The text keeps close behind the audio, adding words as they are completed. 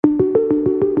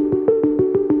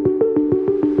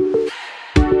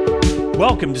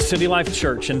Welcome to City Life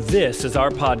Church, and this is our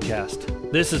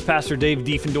podcast. This is Pastor Dave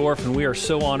Diefendorf, and we are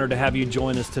so honored to have you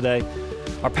join us today.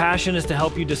 Our passion is to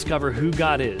help you discover who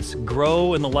God is,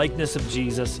 grow in the likeness of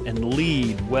Jesus, and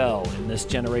lead well in this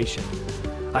generation.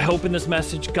 I hope in this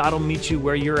message, God will meet you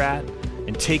where you're at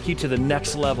and take you to the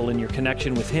next level in your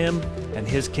connection with Him and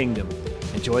His kingdom.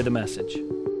 Enjoy the message.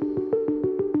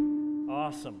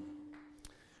 Awesome.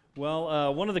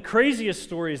 Well, one of the craziest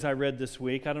stories I read this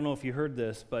week, I don't know if you heard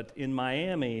this, but in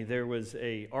Miami, there was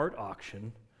an art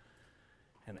auction.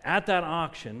 And at that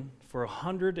auction, for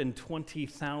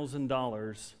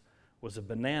 $120,000, was a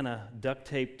banana duct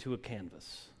taped to a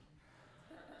canvas.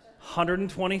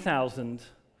 $120,000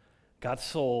 got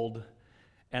sold,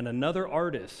 and another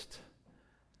artist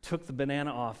took the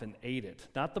banana off and ate it.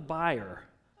 Not the buyer,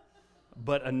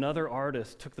 but another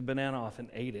artist took the banana off and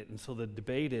ate it. And so the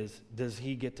debate is, does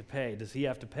he get to pay? Does he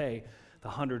have to pay the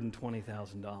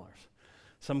 $120,000?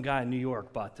 Some guy in New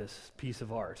York bought this piece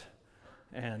of art.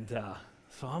 And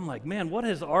so I'm like, man, what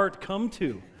has art come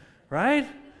to, right?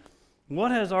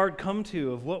 What has art come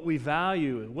to of what we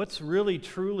value? What's really,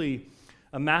 truly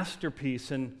a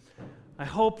masterpiece? And I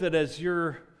hope that as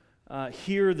you're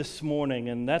here this morning,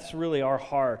 and that's really our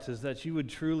heart, is that you would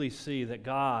truly see that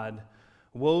God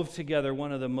wove together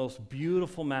one of the most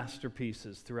beautiful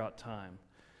masterpieces throughout time.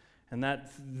 And that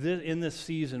in this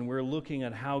season, we're looking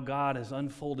at how God has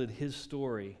unfolded His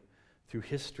story through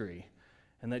history.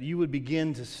 And that you would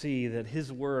begin to see that His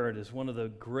Word is one of the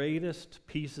greatest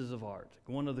pieces of art,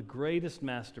 one of the greatest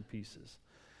masterpieces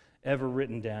ever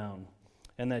written down.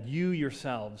 And that you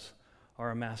yourselves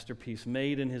are a masterpiece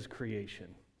made in His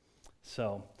creation.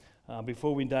 So,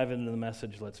 before we dive into the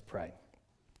message, let's pray.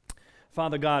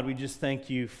 Father God, we just thank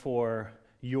you for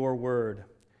your word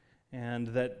and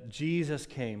that Jesus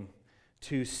came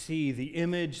to see the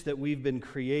image that we've been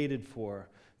created for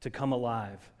to come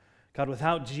alive. God,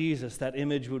 without Jesus, that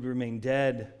image would remain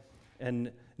dead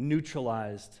and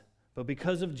neutralized. But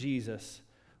because of Jesus,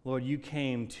 Lord, you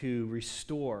came to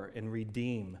restore and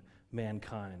redeem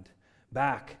mankind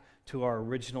back to our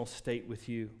original state with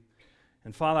you.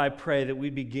 And Father, I pray that we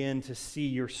begin to see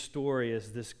your story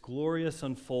as this glorious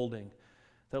unfolding.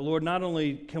 That, Lord, not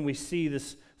only can we see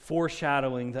this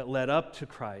foreshadowing that led up to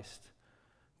Christ,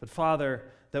 but, Father,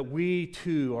 that we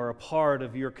too are a part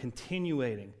of your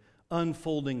continuating,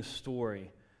 unfolding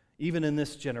story, even in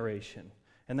this generation.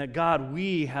 And that, God,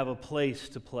 we have a place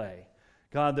to play.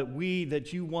 God,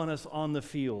 that you want us on the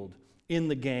field, in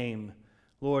the game,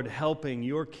 Lord, helping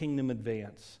your kingdom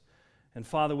advance. And,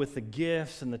 Father, with the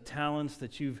gifts and the talents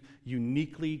that you've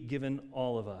uniquely given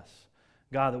all of us,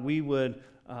 God, that we would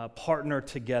partner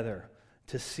together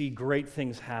to see great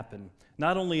things happen,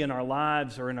 not only in our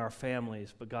lives or in our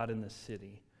families, but God, in this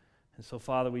city. And so,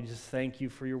 Father, we just thank you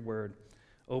for your word.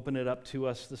 Open it up to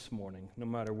us this morning, no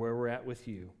matter where we're at with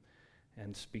you,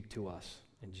 and speak to us.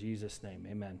 In Jesus' name,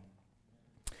 amen.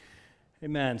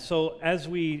 Amen. So as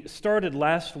we started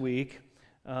last week,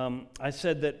 I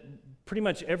said that pretty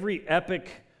much every epic,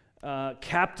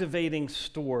 captivating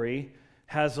story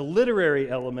has a literary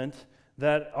element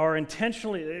that are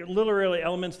literary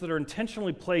elements that are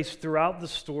intentionally placed throughout the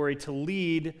story to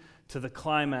lead to the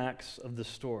climax of the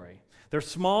story. They're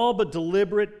small but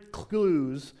deliberate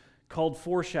clues called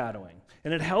foreshadowing,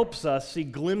 and it helps us see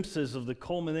glimpses of the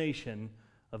culmination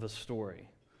of a story.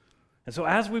 And so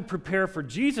as we prepare for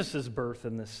Jesus' birth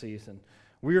in this season,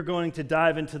 we are going to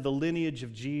dive into the lineage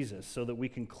of Jesus so that we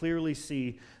can clearly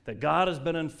see that God has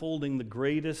been unfolding the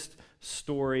greatest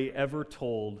story ever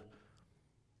told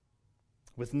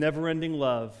with never-ending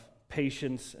love,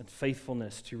 patience, and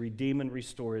faithfulness to redeem and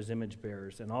restore His image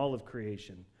bearers and all of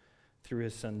creation through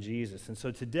His Son Jesus. And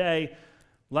so today,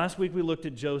 last week we looked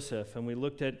at Joseph, and we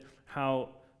looked at how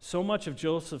so much of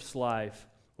Joseph's life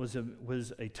was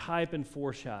a type and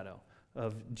foreshadow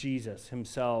of Jesus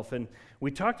Himself. And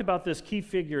we talked about this key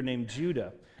figure named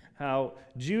Judah, how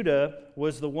Judah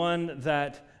was the one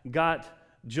that got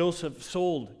Joseph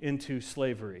sold into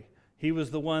slavery. He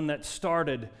was the one that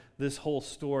started this whole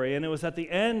story. And it was at the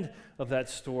end of that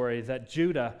story that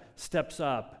Judah steps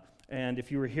up. And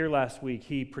if you were here last week,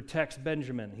 he protects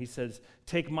Benjamin. He says,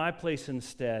 take my place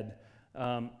instead.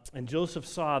 And Joseph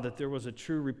saw that there was a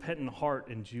true repentant heart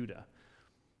in Judah.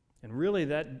 And really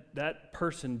that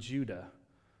person, Judah,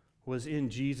 was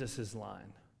in Jesus'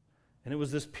 line. And it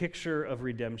was this picture of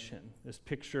redemption, this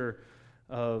picture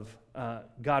of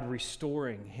God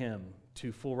restoring him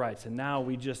to full rights. And now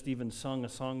we just even sung a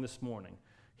song this morning.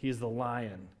 He is the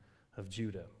Lion of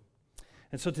Judah.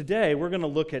 And so today we're going to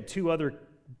look at two other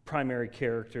primary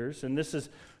characters, and this is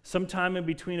sometime in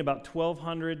between about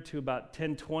 1200 to about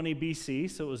 1020 BC,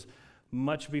 so it was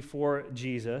much before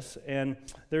Jesus. And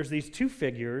there's these two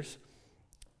figures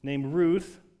named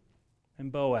Ruth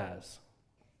and Boaz.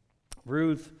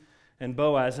 Ruth and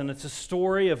Boaz. And it's a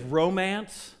story of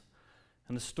romance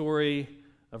and a story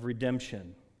of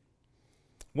redemption.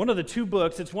 It's one of the two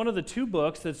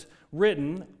books that's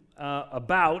written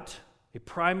about a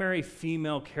primary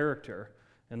female character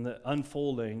in the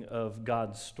unfolding of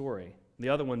God's story. The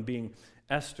other one being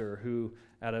Esther, who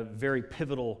at a very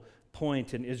pivotal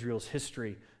point in Israel's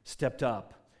history stepped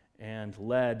up and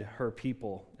led her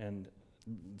people and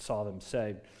saw them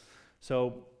saved.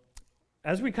 So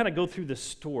as we kind of go through this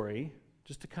story,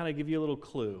 just to kind of give you a little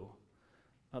clue,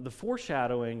 the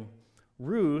foreshadowing,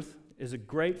 Ruth is a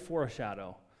great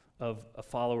foreshadow of a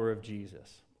follower of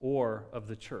Jesus or of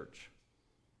the church,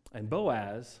 and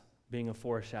Boaz being a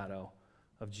foreshadow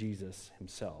of Jesus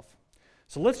himself.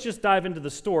 So let's just dive into the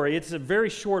story. It's a very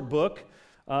short book.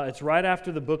 It's right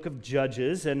after the book of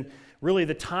Judges, and really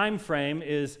the time frame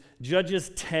is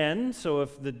Judges 10. So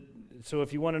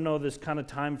if you want to know this kind of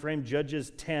time frame,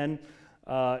 Judges 10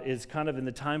 is kind of in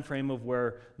the time frame of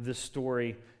where this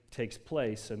story takes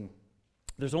place. And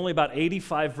there's only about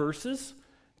 85 verses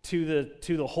to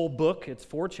the whole book. It's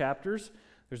 4 chapters.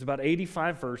 There's about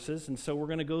 85 verses, and so we're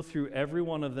going to go through every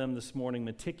one of them this morning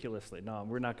meticulously. No,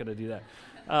 we're not going to do that.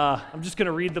 I'm just going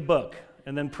to read the book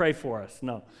and then pray for us.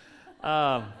 No.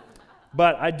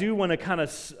 But I do want to kind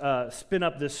of spin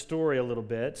up this story a little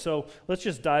bit. So let's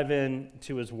just dive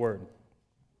into his word.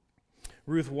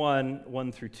 Ruth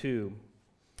 1 through 2.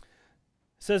 It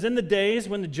says, "In the days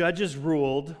when the judges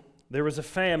ruled, there was a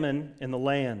famine in the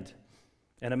land,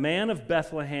 and a man of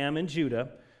Bethlehem in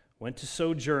Judah went to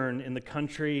sojourn in the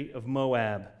country of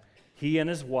Moab, he and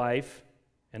his wife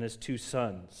and his 2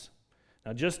 sons."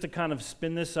 Now, just to kind of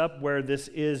spin this up where this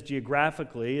is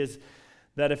geographically, is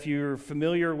that if you're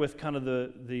familiar with kind of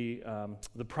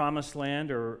the Promised Land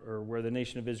or where the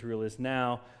nation of Israel is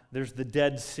now, there's the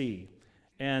Dead Sea.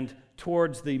 And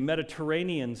towards the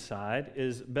Mediterranean side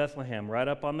is Bethlehem. Right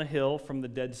up on the hill from the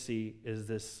Dead Sea is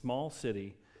this small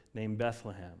city named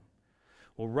Bethlehem.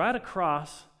 Well, right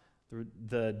across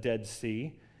the Dead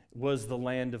Sea was the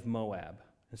land of Moab.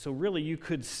 And so really you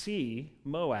could see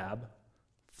Moab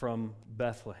from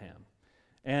Bethlehem.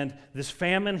 And this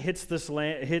famine hits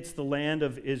the land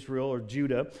of Israel or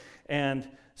Judah. And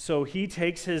so he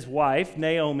takes his wife,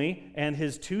 Naomi, and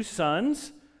his 2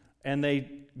 sons, and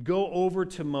they go over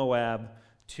to Moab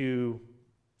to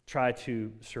try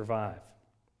to survive.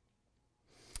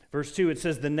 Verse 2, it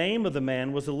says, "The name of the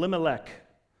man was Elimelech."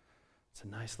 It's a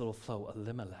nice little flow,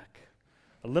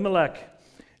 Elimelech.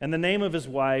 And the name of his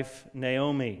wife,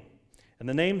 Naomi. And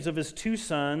the names of his 2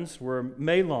 sons were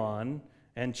Mahlon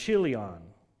and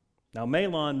Chilion. Now,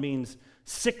 Mahlon means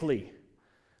sickly,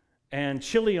 and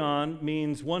Chilion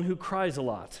means one who cries a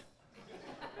lot,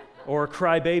 or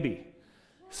crybaby.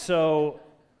 So,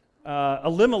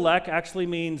 Elimelech actually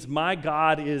means, "My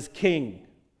God is king."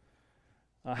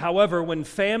 However, when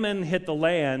famine hit the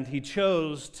land, he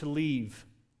chose to leave.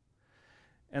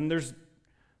 And this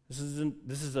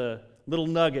is a little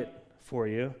nugget for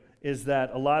you, is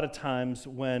that a lot of times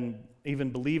when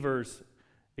even believers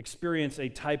experience a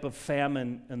type of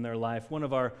famine in their life, one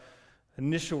of our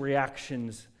initial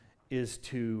reactions is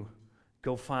to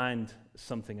go find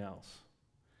something else.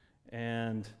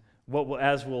 And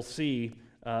as we'll see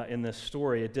in this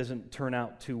story, it doesn't turn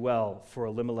out too well for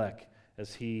Elimelech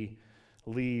as he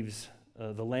leaves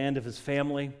the land of his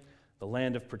family, the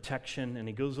land of protection, and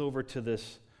he goes over to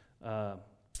this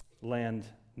land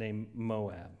named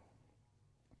Moab.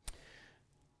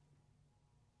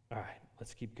 All right,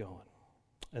 let's keep going.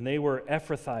 "And they were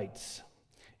Ephrathites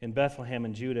in Bethlehem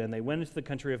and Judah, and they went into the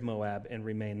country of Moab and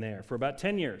remained there for about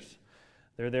 10 years.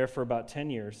 They're there for about 10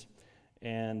 years.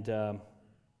 And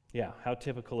how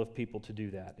typical of people to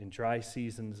do that. In dry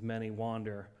seasons, many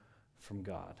wander from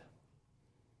God.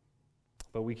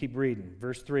 But we keep reading.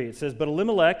 Verse 3, it says, "But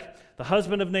Elimelech, the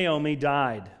husband of Naomi,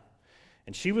 died,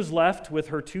 and she was left with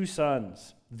her 2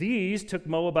 sons. These took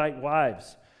Moabite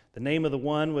wives. The name of the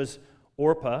one was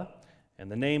Orpah,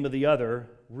 and the name of the other,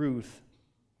 Ruth.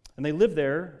 And they lived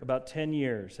there about 10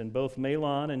 years, and both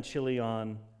Mahlon and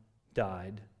Chilion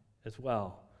died as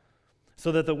well.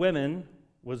 So that the women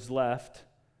were left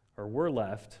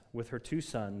with her 2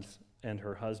 sons and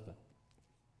her husband."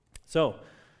 So,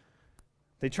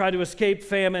 they tried to escape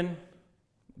famine,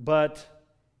 but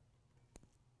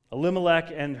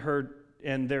Elimelech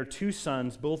and their 2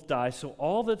 sons both die. So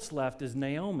all that's left is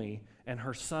Naomi and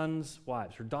her sons'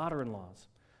 wives, her daughter-in-laws,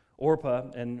 Orpah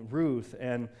and Ruth,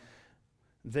 and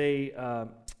they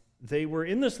they were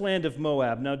in this land of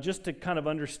Moab. Now, just to kind of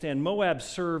understand, Moab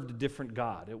served a different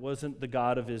God. It wasn't the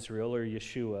God of Israel or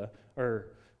Yeshua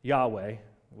or Yahweh. It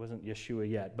wasn't Yeshua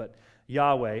yet, but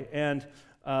Yahweh. And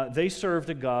they served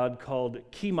a god called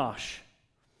Chemosh.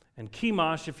 And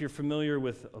Chemosh, if you're familiar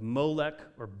with Molech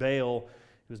or Baal,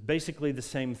 it was basically the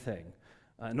same thing.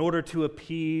 In order to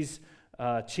appease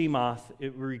Chemosh,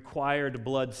 it required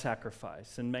blood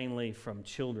sacrifice, and mainly from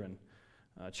children,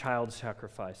 child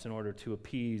sacrifice, in order to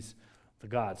appease the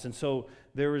gods. And so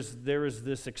there was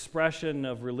this expression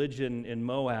of religion in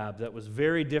Moab that was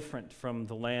very different from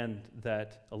the land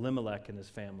that Elimelech and his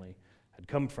family had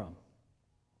come from.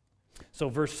 So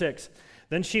verse 6,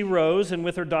 then she rose and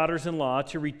with her daughters-in-law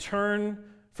to return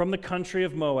from the country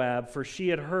of Moab, for she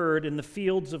had heard in the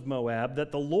fields of Moab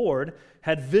that the Lord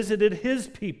had visited his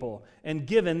people and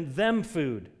given them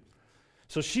food.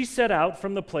 So she set out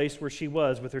from the place where she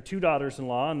was with her two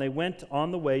daughters-in-law, and they went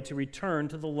on the way to return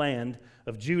to the land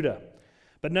of Judah.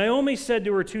 But Naomi said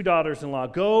to her two daughters-in-law,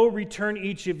 go, return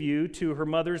each of you to her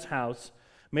mother's house.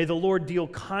 May the Lord deal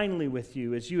kindly with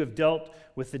you as you have dealt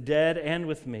with the dead and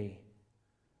with me.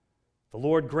 The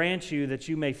Lord grant you that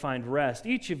you may find rest,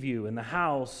 each of you, in the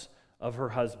house of her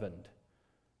husband.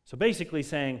 So basically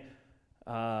saying,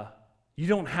 you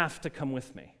don't have to come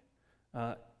with me.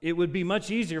 It would be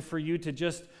much easier for you to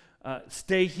just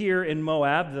stay here in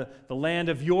Moab, the land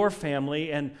of your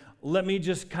family, and let me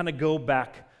just kind of go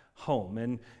back home.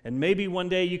 And maybe one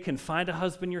day you can find a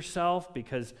husband yourself,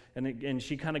 because, and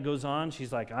she kind of goes on,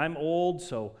 she's like, I'm old,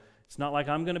 so it's not like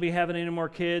I'm going to be having any more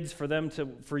kids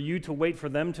for you to wait for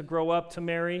them to grow up to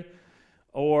marry.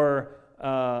 Or,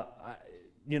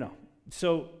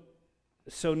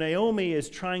 So Naomi is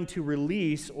trying to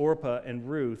release Orpah and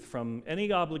Ruth from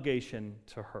any obligation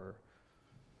to her.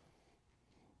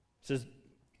 It says,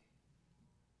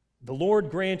 the Lord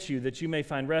grant you that you may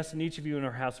find rest in each of you in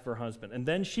her house of her husband. And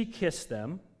then she kissed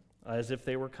them as if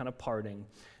they were kind of parting,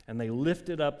 and they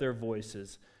lifted up their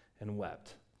voices and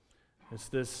wept. It's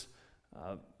this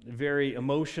very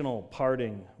emotional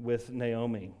parting with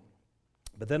Naomi.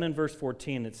 But then in verse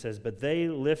 14 it says, but they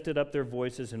lifted up their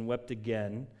voices and wept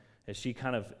again, as she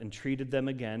kind of entreated them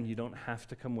again, you don't have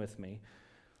to come with me.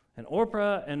 And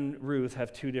Orpah and Ruth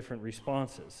have two different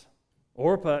responses.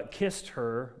 Orpah kissed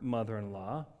her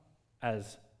mother-in-law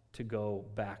as to go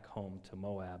back home to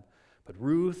Moab, but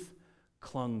Ruth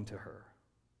clung to her.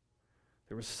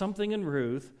 There was something in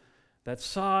Ruth that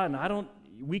saw, and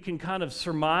we can kind of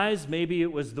surmise, maybe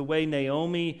it was the way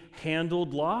Naomi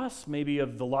handled loss, maybe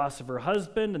of the loss of her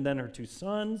husband and then her two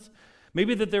sons.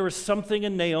 Maybe that there was something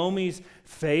in Naomi's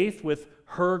faith with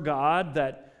her God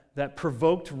that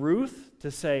provoked Ruth to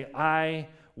say, I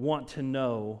want to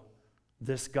know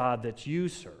this God that you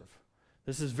serve.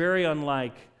 This is very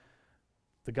unlike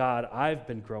the God I've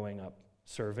been growing up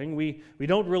serving. We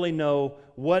don't really know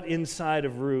what inside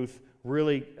of Ruth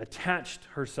really attached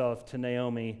herself to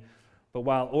Naomi. But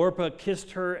while Orpah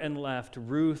kissed her and left,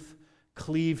 Ruth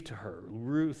cleaved to her.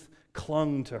 Ruth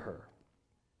clung to her.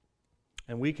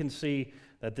 And we can see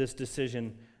that this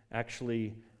decision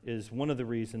actually is one of the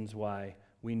reasons why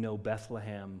we know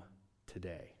Bethlehem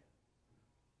today.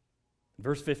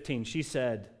 Verse 15, she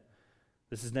said,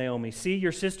 this is Naomi, see,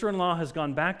 your sister-in-law has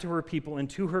gone back to her people and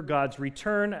to her gods.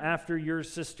 Return after your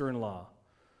sister-in-law.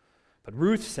 But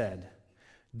Ruth said,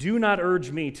 do not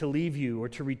urge me to leave you or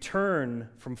to return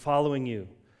from following you.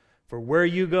 For where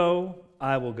you go,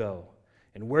 I will go.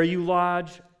 And where you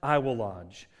lodge, I will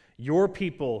lodge. Your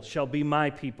people shall be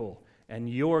my people, and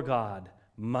your God,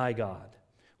 my God.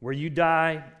 Where you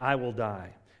die, I will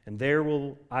die, and there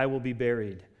I will be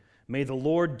buried. May the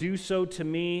Lord do so to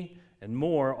me, and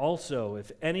more also,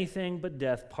 if anything but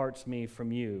death parts me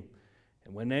from you.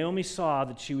 And when Naomi saw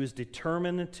that she was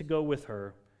determined to go with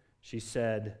her, she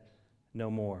said no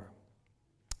more.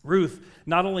 Ruth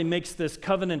not only makes this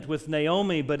covenant with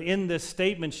Naomi, but in this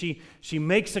statement, she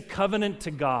makes a covenant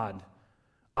to God.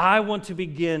 I want to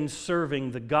begin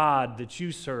serving the God that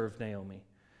you serve, Naomi.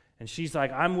 And she's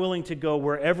like, I'm willing to go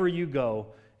wherever you go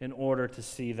in order to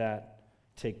see that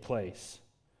take place.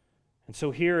 And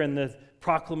so here in the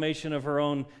proclamation of her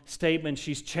own statement,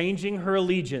 she's changing her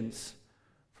allegiance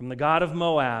from the God of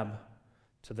Moab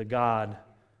to the God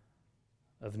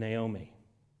of Naomi.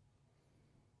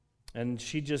 And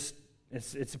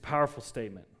it's a powerful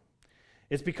statement.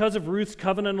 It's because of Ruth's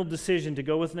covenantal decision to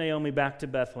go with Naomi back to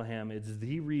Bethlehem. It's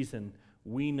the reason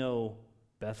we know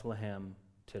Bethlehem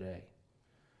today.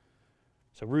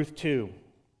 So Ruth 2.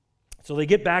 So they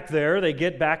get back there, they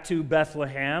get back to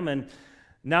Bethlehem, and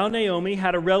now Naomi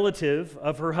had a relative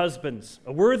of her husband's,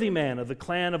 a worthy man of the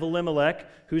clan of Elimelech,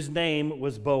 whose name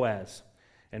was Boaz.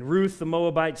 And Ruth the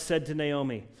Moabite said to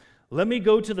Naomi, Let me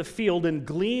go to the field and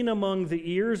glean among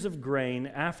the ears of grain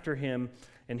after him,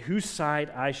 in whose sight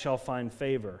I shall find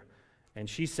favor. And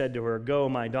she said to her, Go,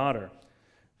 my daughter.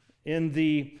 In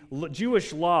the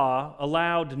Jewish law,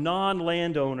 allowed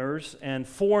non-landowners and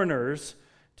foreigners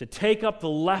to take up the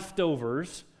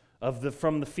leftovers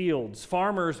from the fields.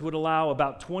 Farmers would allow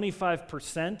about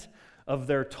 25% of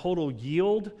their total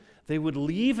yield. They would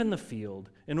leave in the field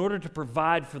in order to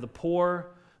provide for the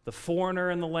poor, the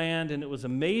foreigner in the land, and it was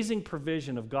amazing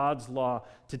provision of God's law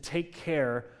to take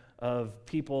care of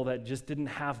people that just didn't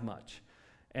have much.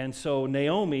 And so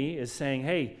Naomi is saying,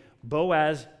 hey,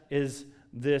 Boaz is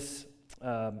this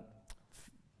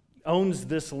owns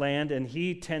this land, and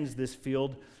he tends this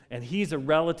field, and he's a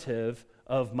relative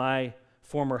of my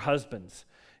former husband's.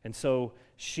 And so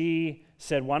she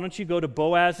said, why don't you go to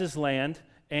Boaz's land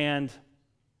and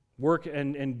work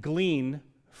and glean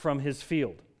from his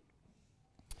field?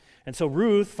 And so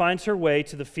Ruth finds her way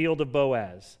to the field of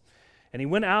Boaz. And he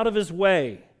went out of his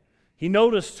way. He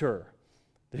noticed her.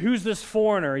 Who's this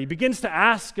foreigner? He begins to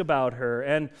ask about her.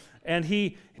 And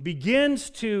he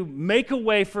begins to make a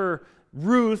way for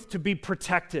Ruth to be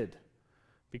protected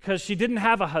because she didn't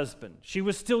have a husband. She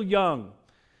was still young.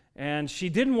 And she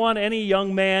didn't want any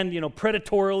young man,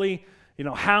 predatorily,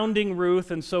 hounding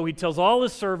Ruth. And so he tells all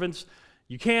his servants,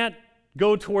 you can't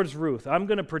go towards Ruth. I'm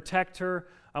going to protect her.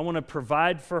 I want to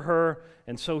provide for her.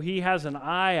 And so he has an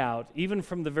eye out, even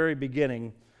from the very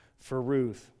beginning, for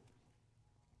Ruth.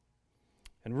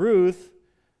 And Ruth,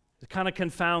 it kind of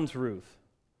confounds Ruth.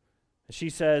 And she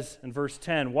says in verse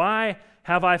 10, why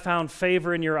have I found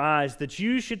favor in your eyes that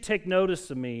you should take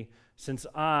notice of me since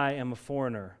I am a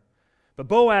foreigner? But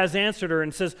Boaz answered her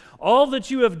and says, all that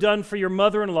you have done for your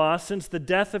mother-in-law since the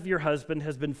death of your husband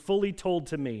has been fully told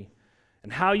to me,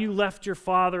 and how you left your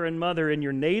father and mother in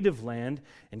your native land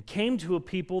and came to a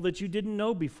people that you didn't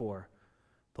know before.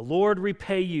 The Lord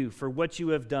repay you for what you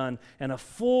have done, and a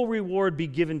full reward be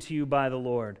given to you by the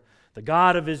Lord, the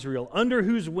God of Israel, under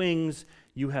whose wings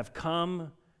you have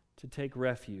come to take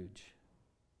refuge.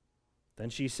 Then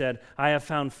she said, I have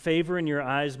found favor in your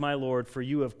eyes, my Lord, for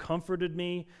you have comforted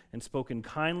me and spoken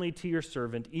kindly to your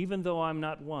servant, even though I'm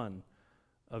not one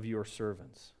of your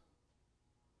servants.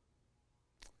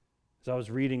 As I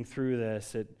was reading through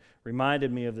this, it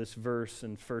reminded me of this verse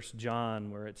in 1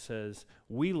 John where it says,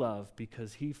 we love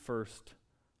because he first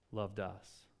loved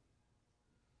us.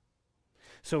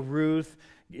 So Ruth,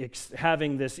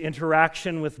 having this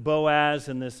interaction with Boaz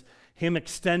and him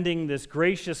extending this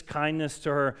gracious kindness to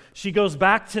her, she goes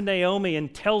back to Naomi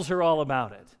and tells her all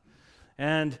about it.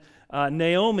 And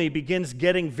Naomi begins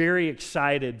getting very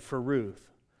excited for Ruth.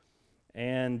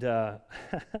 And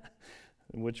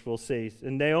which we'll see.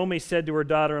 And Naomi said to her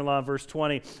daughter-in-law, verse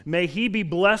 20, may he be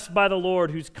blessed by the Lord,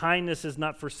 whose kindness has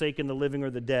not forsaken the living or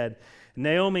the dead.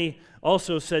 Naomi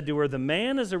also said to her, the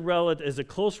man is a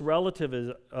close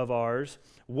relative of ours,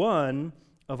 one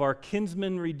of our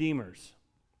kinsman redeemers.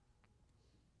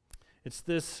 It's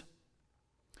this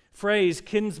phrase,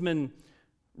 kinsman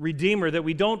redeemer, that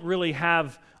we don't really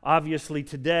have, obviously,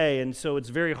 today, and so it's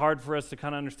very hard for us to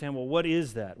kind of understand, well, what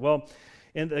is that? Well,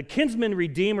 and a kinsman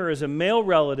redeemer is a male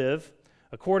relative,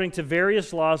 according to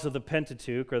various laws of the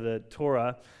Pentateuch, or the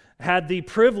Torah, had the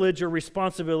privilege or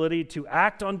responsibility to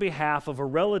act on behalf of a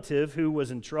relative who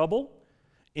was in trouble,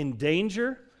 in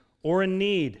danger, or in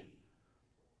need.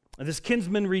 And this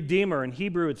kinsman redeemer, in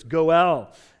Hebrew it's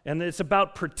goel, and it's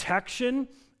about protection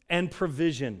and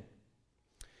provision.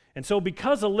 And so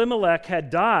because Elimelech had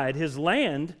died, his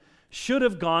land should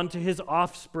have gone to his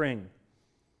offspring.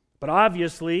 But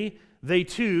obviously, they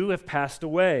too have passed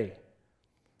away.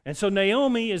 And so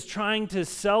Naomi is trying to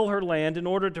sell her land in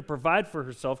order to provide for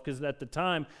herself, because at the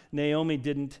time, Naomi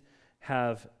didn't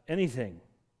have anything.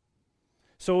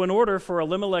 So in order for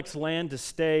Elimelech's land to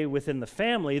stay within the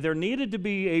family, there needed to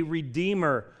be a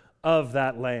redeemer of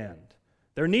that land.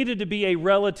 There needed to be a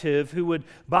relative who would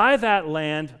buy that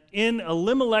land in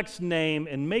Elimelech's name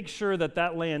and make sure that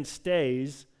that land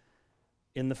stays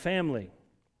in the family.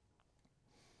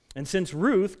 And since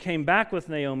Ruth came back with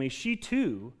Naomi, she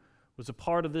too was a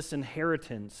part of this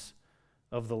inheritance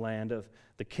of the land of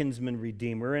the kinsman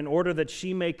redeemer in order that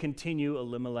she may continue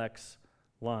Elimelech's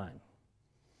line.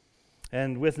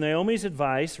 And with Naomi's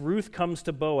advice, Ruth comes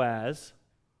to Boaz.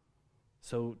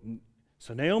 So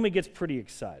Naomi gets pretty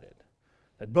excited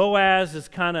that Boaz is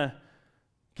kind of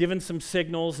giving some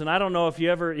signals. And I don't know if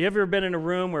you ever been in a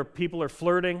room where people are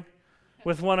flirting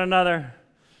with one another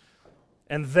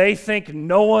and they think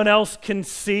no one else can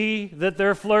see that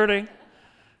they're flirting.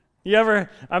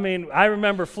 I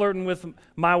remember flirting with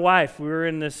my wife. We were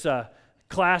in this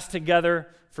class together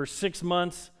for 6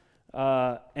 months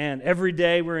And every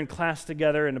day we're in class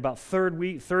together, and about third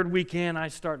week in, I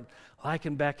start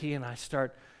liking Becky, and I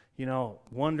start,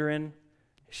 wondering,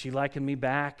 is she liking me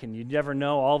back? And you never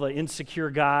know, all the insecure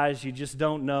guys, you just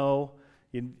don't know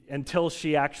until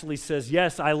she actually says,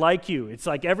 yes, I like you. It's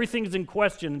like everything's in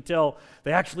question until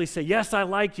they actually say, yes, I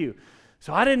like you.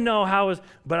 So I didn't know how it was,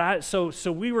 but so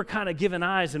we were kind of giving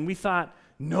eyes, and we thought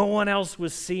no one else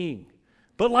was seeing.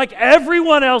 But like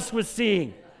everyone else was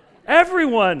seeing.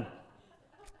 Everyone.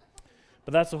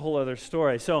 But that's a whole other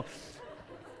story. So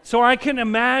I can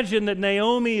imagine that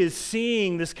Naomi is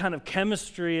seeing this kind of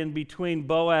chemistry in between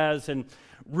Boaz and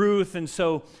Ruth, and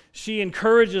so she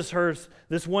encourages her,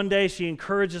 this one day she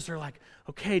encourages her like,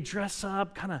 okay, dress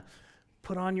up, kind of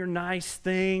put on your nice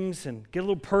things and get a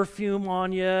little perfume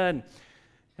on you. And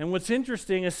what's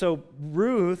interesting is, so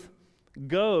Ruth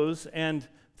goes, and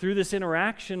through this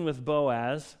interaction with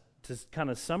Boaz, to kind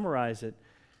of summarize it,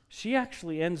 she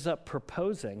actually ends up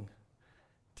proposing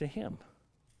to him.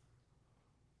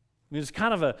 It was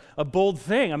kind of a bold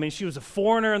thing. I mean, she was a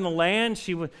foreigner in the land.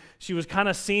 She was kind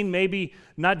of seen maybe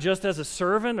not just as a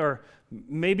servant, or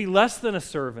maybe less than a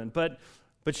servant, but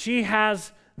she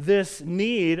has this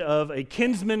need of a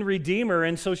kinsman redeemer,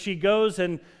 and so she goes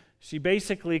and she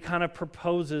basically kind of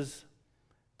proposes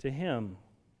to him.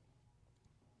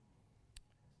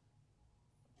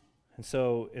 And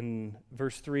so in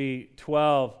verse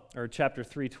 3:12, or chapter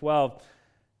 3:12,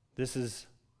 this is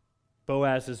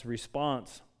Boaz's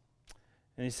response.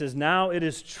 And he says, now it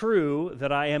is true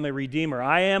that I am a redeemer.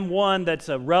 I am one that's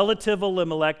a relative of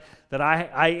Elimelech, that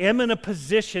I am in a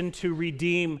position to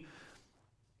redeem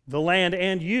the land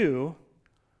and you.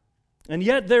 And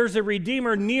yet there's a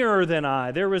redeemer nearer than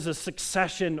I. There was a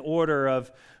succession order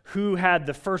of who had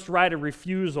the first right of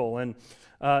refusal. And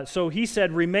so he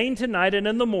said, remain tonight, and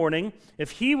in the morning,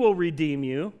 if he will redeem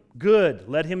you, good,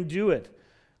 let him do it.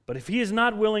 But if he is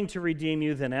not willing to redeem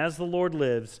you, then as the Lord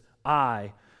lives,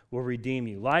 I will redeem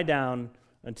you. Lie down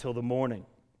until the morning.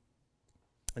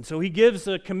 And so he gives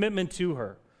a commitment to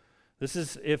her. This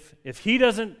is, if he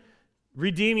doesn't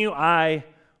redeem you, I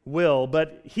will.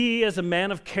 But he, as a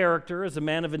man of character, as a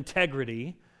man of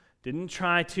integrity, didn't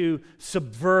try to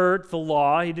subvert the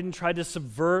law. He didn't try to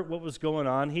subvert what was going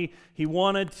on. He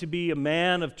wanted to be a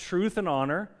man of truth and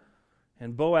honor.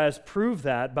 And Boaz proved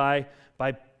that by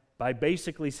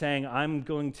basically saying, I'm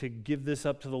going to give this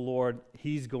up to the Lord.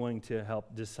 He's going to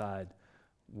help decide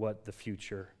what the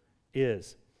future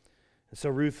is. And so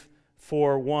Ruth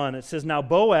 4:1, it says, now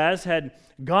Boaz had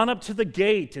gone up to the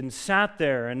gate and sat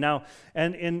there. And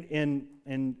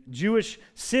in Jewish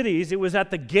cities, it was at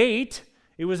the gate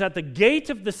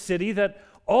of the city that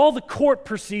all the court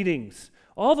proceedings,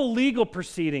 all the legal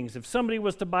proceedings, if somebody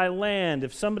was to buy land,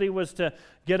 if somebody was to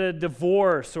get a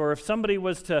divorce, or if somebody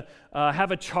was to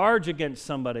have a charge against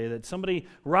somebody, that somebody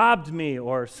robbed me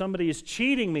or somebody is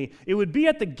cheating me, it would be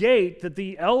at the gate that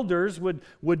the elders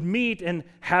would meet and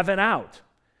have it out.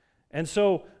 And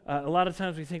so a lot of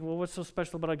times we think, well, what's so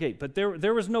special about a gate? But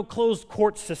there was no closed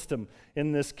court system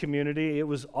in this community. It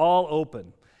was all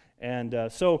open.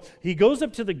 And so he goes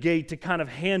up to the gate to kind of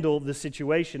handle the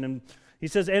situation. And he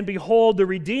says, and behold, the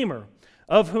Redeemer,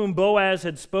 of whom Boaz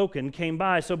had spoken, came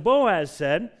by. So Boaz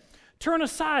said, turn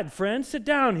aside, friend, sit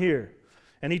down here.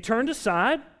 And he turned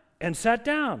aside and sat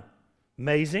down.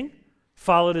 Amazing.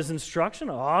 Followed his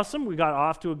instruction. Awesome. We got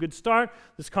off to a good start.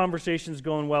 This conversation's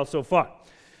going well so far.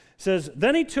 It says,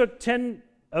 then he took 10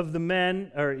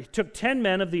 men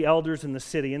of the elders in the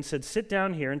city and said, sit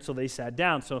down here. And so they sat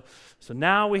down. So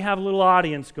now we have a little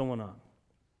audience going on.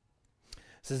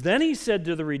 It says, then he said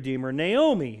to the Redeemer,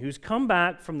 Naomi, who's come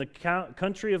back from the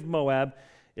country of Moab,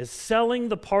 is selling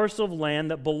the parcel of land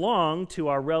that belonged to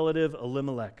our relative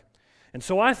Elimelech. And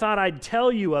so I thought I'd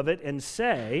tell you of it and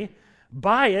say,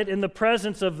 buy it in the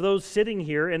presence of those sitting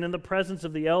here and in the presence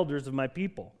of the elders of my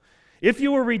people. If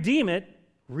you will redeem it,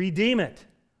 redeem it.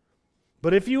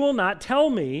 But if you will not,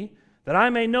 tell me, that I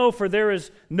may know, for there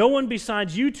is no one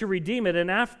besides you to redeem it,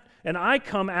 and I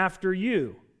come after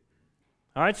you.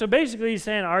 All right, so basically he's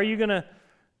saying,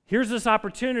 here's this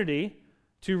opportunity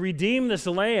to redeem this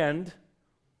land.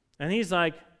 And he's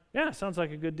like, yeah, sounds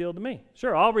like a good deal to me.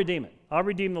 Sure, I'll redeem it. I'll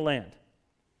redeem the land.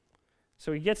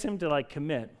 So he gets him to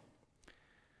commit.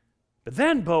 But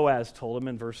then Boaz told him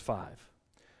in verse 5,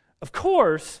 of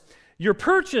course, your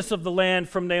purchase of the land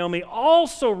from Naomi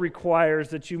also requires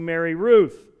that you marry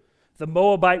Ruth, the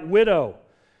Moabite widow,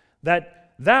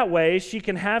 that way she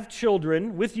can have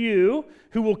children with you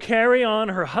who will carry on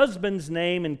her husband's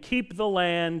name and keep the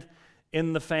land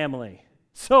in the family.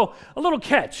 So a little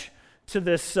catch to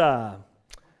this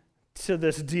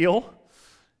deal.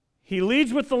 He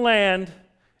leads with the land,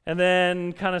 And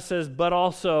then kind of says, but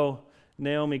also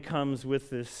Naomi comes with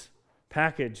this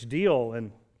package deal.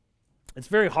 And it's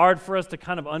very hard for us to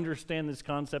kind of understand this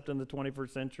concept in the 21st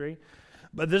century.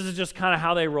 But this is just kind of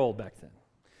how they rolled back then.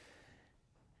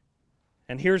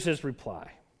 And here's his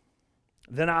reply.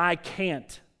 Then I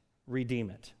can't redeem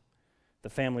it. The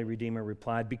family redeemer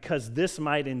replied, because this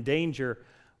might endanger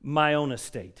my own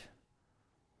estate.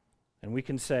 And we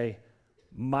can say,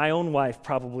 my own wife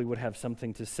probably would have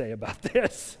something to say about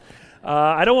this.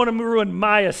 I don't want to ruin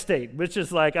my estate, which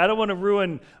is like, I don't want to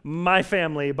ruin my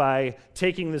family by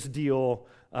taking this deal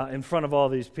in front of all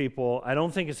these people. I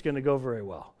don't think it's going to go very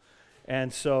well.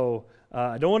 And so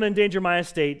I don't want to endanger my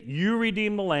estate. You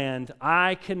redeem the land.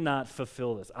 I cannot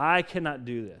fulfill this. I cannot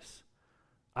do this.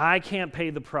 I can't pay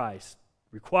the price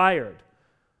required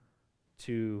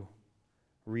to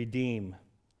redeem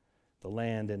the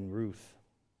land and Ruth.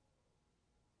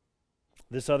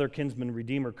 This other kinsman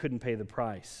redeemer couldn't pay the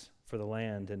price for the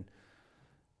land, and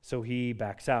so he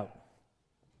backs out.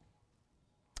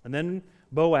 And then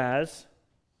Boaz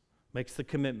makes the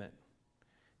commitment.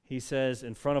 He says,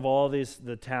 in front of all these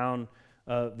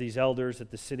elders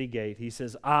at the city gate, he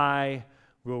says, I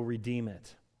will redeem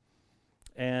it.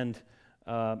 And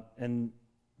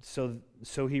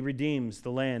so he redeems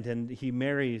the land, and he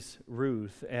marries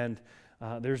Ruth, and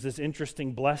there's this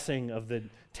interesting blessing of the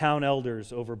town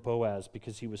elders over Boaz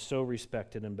because he was so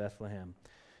respected in Bethlehem.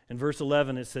 In verse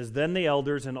 11 it says, then the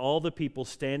elders and all the people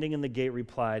standing in the gate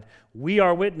replied, we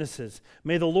are witnesses.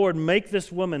 May the Lord make this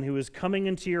woman who is coming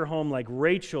into your home like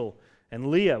Rachel and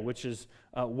Leah, which is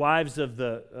wives of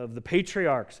the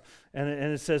patriarchs. And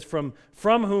it says, from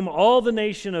whom all the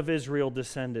nation of Israel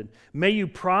descended. May you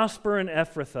prosper in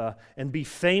Ephrathah and be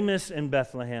famous in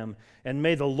Bethlehem. And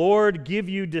may the Lord give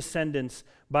you descendants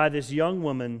by this young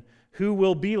woman who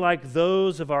will be like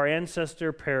those of our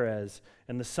ancestor Perez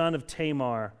and the son of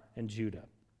Tamar and Judah.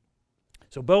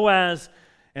 So Boaz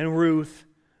and Ruth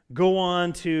go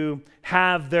on to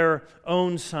have their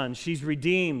own son. She's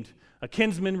redeemed. A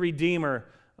kinsman redeemer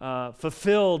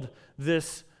fulfilled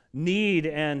this need,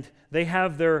 and they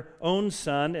have their own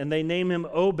son, and they name him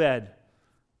Obed.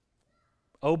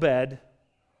 Obed.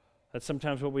 That's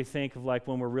sometimes what we think of like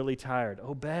when we're really tired.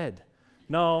 Obed.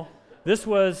 No, this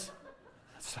was,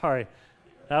 sorry,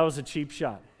 that was a cheap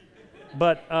shot.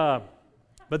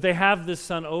 But they have this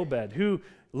son Obed, who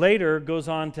later goes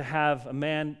on to have a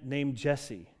man named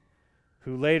Jesse,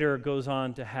 who later goes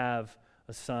on to have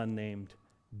a son named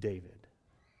David.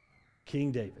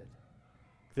 King David.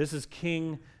 This is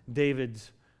King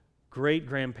David's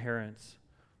great-grandparents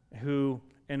who,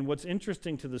 and what's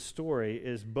interesting to the story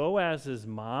is Boaz's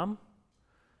mom,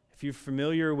 if you're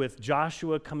familiar with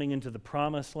Joshua coming into the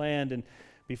promised land, and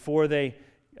before they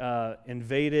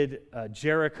invaded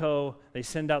Jericho, they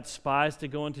send out spies to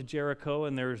go into Jericho,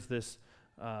 and there's this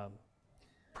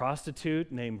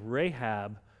prostitute named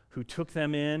Rahab who took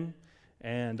them in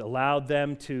and allowed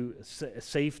them to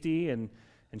safety, and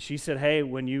she said, hey,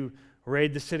 when you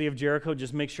raid the city of Jericho,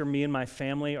 just make sure me and my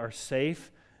family are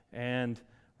safe. And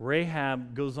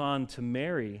Rahab goes on to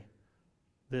marry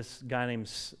this guy named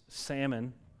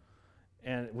Salmon,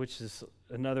 which is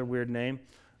another weird name.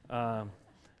 I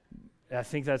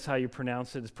think that's how you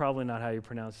pronounce it. It's probably not how you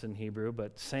pronounce it in Hebrew,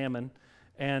 but Salmon.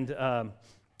 And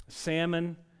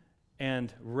Salmon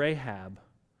and Rahab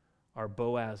are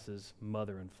Boaz's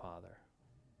mother and father.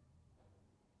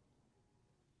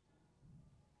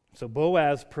 So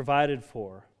Boaz provided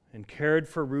for and cared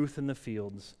for Ruth in the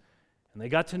fields, and they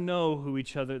got to know who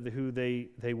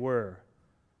they were.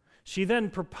 She then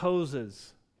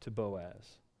proposes to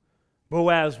Boaz.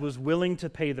 Boaz was willing to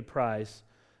pay the price,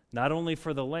 not only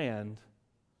for the land,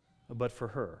 but for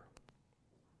her.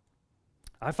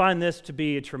 I find this to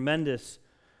be a tremendous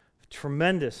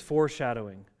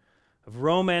foreshadowing of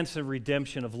romance and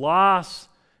redemption, of loss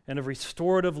and of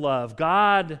restorative love.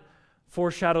 God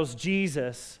foreshadows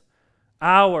Jesus,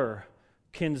 our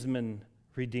kinsman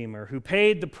redeemer, who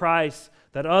paid the price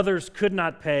that others could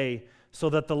not pay so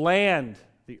that the land,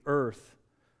 the earth,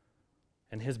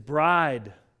 and his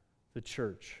bride, the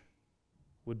church,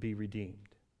 would be redeemed.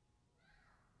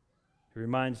 It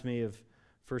reminds me of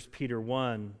 1 Peter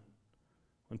 1,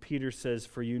 when Peter says,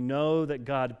 for you know that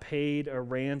God paid a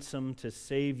ransom to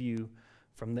save you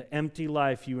from the empty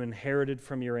life you inherited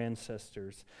from your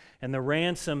ancestors. And the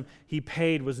ransom he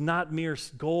paid was not mere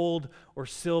gold or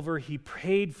silver. He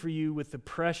paid for you with the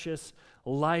precious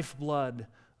lifeblood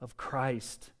of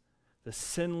Christ, the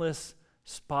sinless,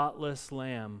 spotless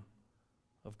Lamb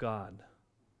of God.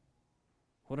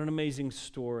 What an amazing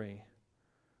story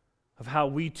of how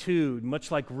we too,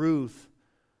 much like Ruth,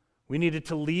 We needed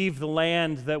to leave the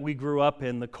land that we grew up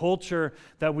in, the culture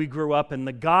that we grew up in,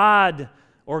 the God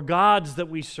or gods that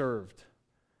we served.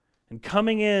 And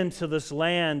coming into this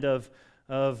land of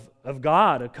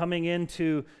God, of coming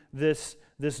into this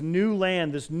new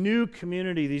land, this new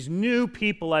community, these new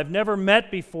people I've never met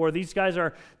before. These guys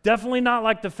are definitely not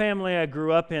like the family I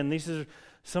grew up in. These are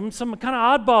some kind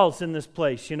of oddballs in this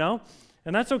place, you know?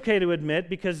 And that's okay to admit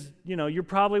because, you know, you're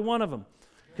probably one of them.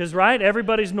 Because, right,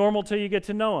 everybody's normal till you get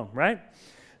to know them, right?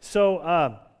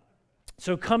 So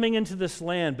coming into this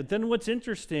land. But then what's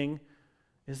interesting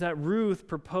is that Ruth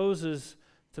proposes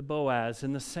to Boaz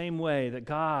in the same way that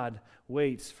God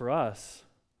waits for us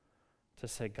to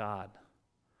say, God,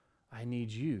 I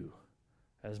need you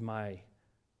as my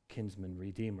kinsman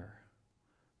redeemer.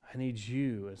 I need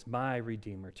you as my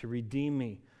redeemer to redeem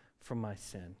me from my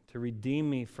sin, to redeem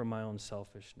me from my own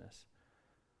selfishness.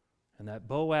 And that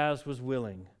Boaz was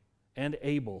willing and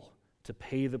able to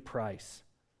pay the price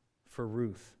for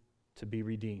Ruth to be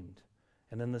redeemed.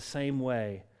 And in the same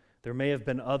way, there may have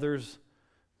been others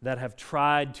that have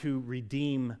tried to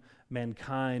redeem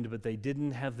mankind, but they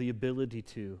didn't have the ability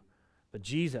to. But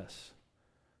Jesus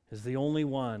is the only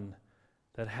one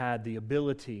that had the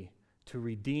ability to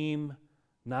redeem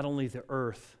not only the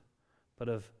earth, but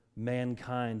of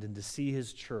mankind, and to see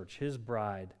his church, his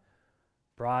bride,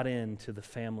 brought into the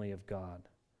family of God.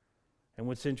 And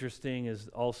what's interesting is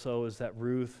that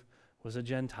Ruth was a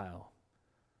Gentile.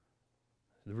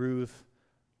 Ruth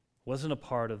wasn't a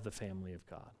part of the family of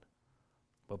God.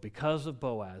 But because of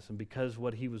Boaz and because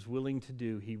what he was willing to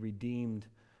do, he redeemed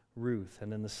Ruth.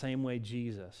 And in the same way,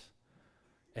 Jesus,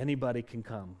 anybody can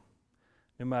come.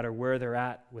 No matter where they're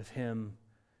at with him,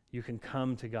 you can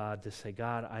come to God to say,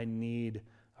 God, I need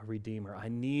a redeemer. I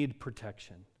need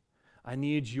protection. I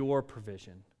need your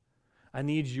provision. I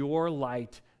need your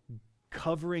light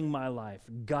covering my life,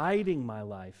 guiding my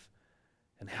life,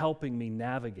 and helping me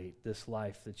navigate this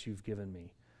life that you've given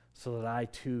me so that I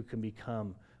too can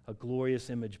become a glorious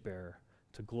image bearer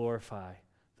to glorify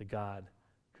the God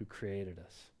who created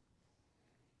us.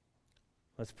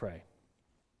 Let's pray.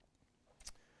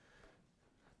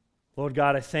 Lord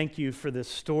God, I thank you for this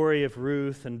story of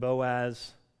Ruth and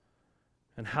Boaz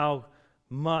and how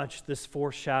much this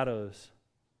foreshadows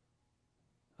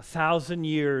 1,000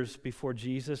 years before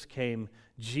Jesus came,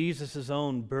 Jesus'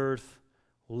 own birth,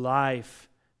 life,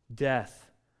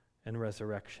 death, and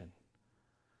resurrection.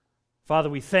 Father,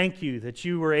 we thank you that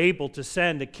you were able to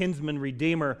send a kinsman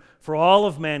redeemer for all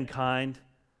of mankind,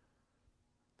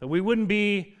 that we wouldn't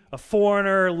be a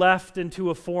foreigner left into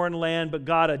a foreign land, but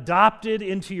God adopted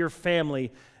into your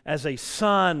family as a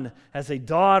son, as a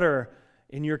daughter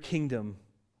in your kingdom.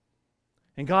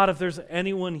 And God, if there's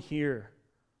anyone here,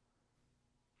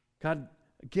 God,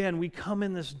 again, we come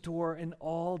in this door in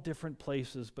all different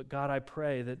places, but God, I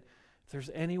pray that if there's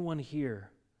anyone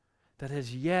here that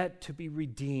has yet to be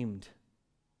redeemed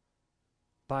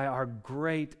by our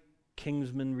great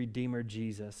kinsman redeemer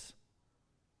Jesus,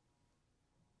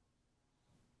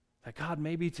 that God,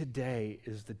 maybe today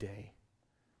is the day.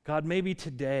 God, maybe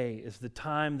today is the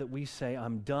time that we say,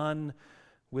 I'm done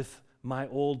with my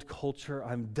old culture.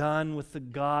 I'm done with the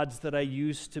gods that I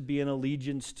used to be in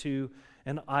allegiance to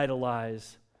and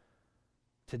idolize.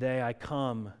 Today I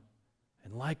come,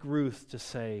 and like Ruth, to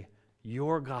say,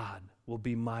 your God will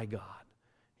be my God.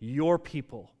 Your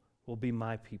people will be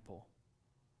my people.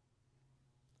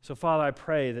 So, Father, I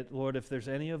pray that, Lord, if there's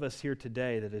any of us here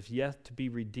today that is yet to be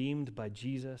redeemed by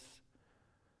Jesus,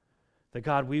 that,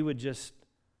 God, we would just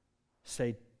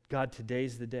say, God,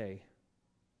 today's the day.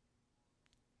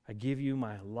 I give you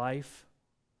my life.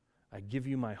 I give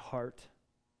you my heart.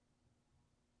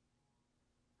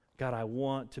 God, I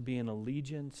want to be in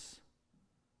allegiance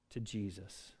to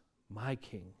Jesus, my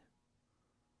King.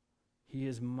 He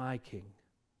is my King.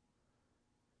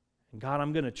 And God,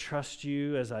 I'm going to trust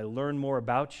you as I learn more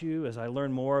about you, as I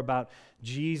learn more about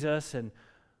Jesus and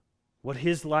what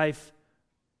his life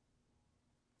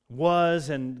was,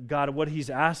 and God, what he's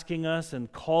asking us and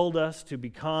called us to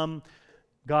become.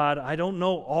 God, I don't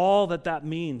know all that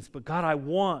means, but God, I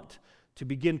want to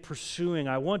begin pursuing.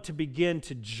 I want to begin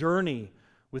to journey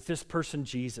with this person,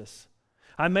 Jesus.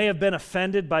 I may have been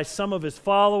offended by some of his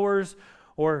followers,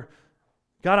 or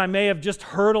God, I may have just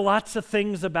heard lots of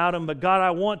things about him, but God, I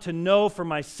want to know for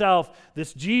myself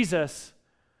this Jesus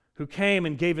who came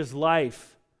and gave his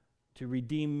life to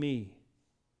redeem me.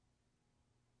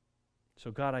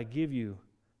 So God, I give you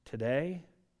today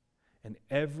and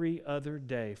every other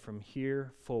day from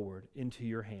here forward into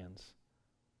your hands.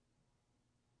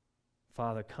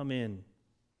 Father, come in.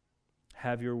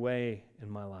 Have your way in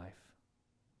my life.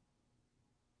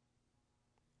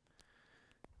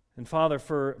 And Father,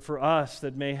 for us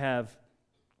that may have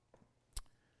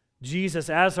Jesus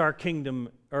as our kingdom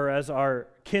or as our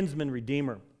kinsman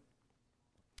redeemer,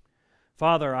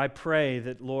 Father, I pray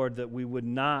that, Lord, that we would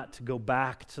not go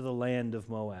back to the land of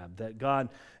Moab. That, God,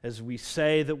 as we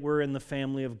say that we're in the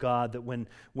family of God, that when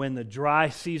the dry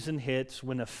season hits,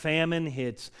 when a famine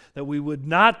hits, that we would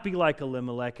not be like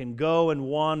Elimelech and go and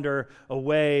wander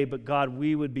away, but, God,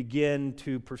 we would begin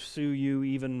to pursue you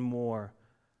even more.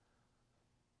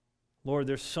 Lord,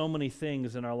 there's so many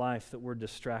things in our life that we're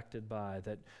distracted by,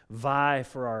 that vie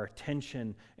for our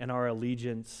attention and our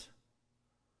allegiance.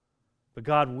 But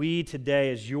God, we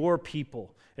today as your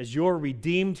people, as your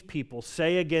redeemed people,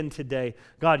 say again today,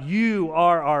 God, you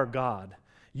are our God.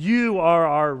 You are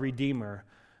our Redeemer.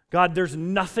 God, there's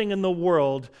nothing in the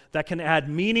world that can add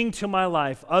meaning to my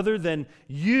life other than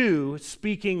you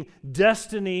speaking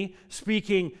destiny,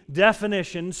 speaking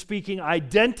definition, speaking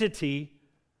identity,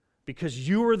 because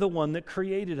you are the one that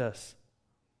created us.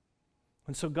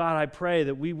 And so, God, I pray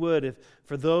that we would, if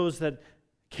for those that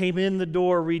came in the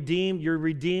door redeemed, your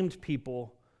redeemed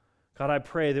people, God, I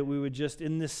pray that we would just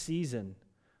in this season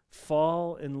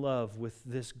fall in love with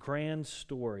this grand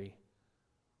story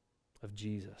of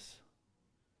Jesus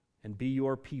and be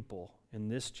your people in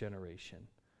this generation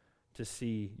to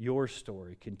see your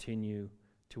story continue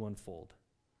to unfold.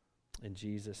 In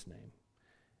Jesus' name,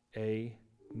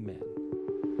 amen.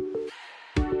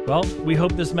 Well, we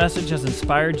hope this message has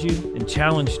inspired you and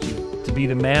challenged you to be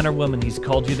the man or woman He's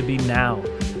called you to be now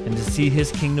and to see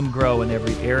His kingdom grow in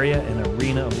every area and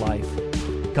arena of life.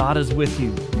 God is with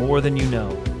you more than you know.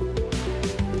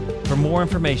 For more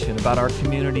information about our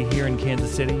community here in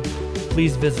Kansas City,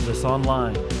 please visit us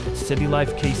online at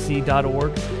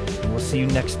citylifekc.org, and we'll see you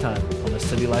next time on the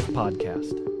City Life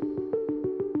Podcast.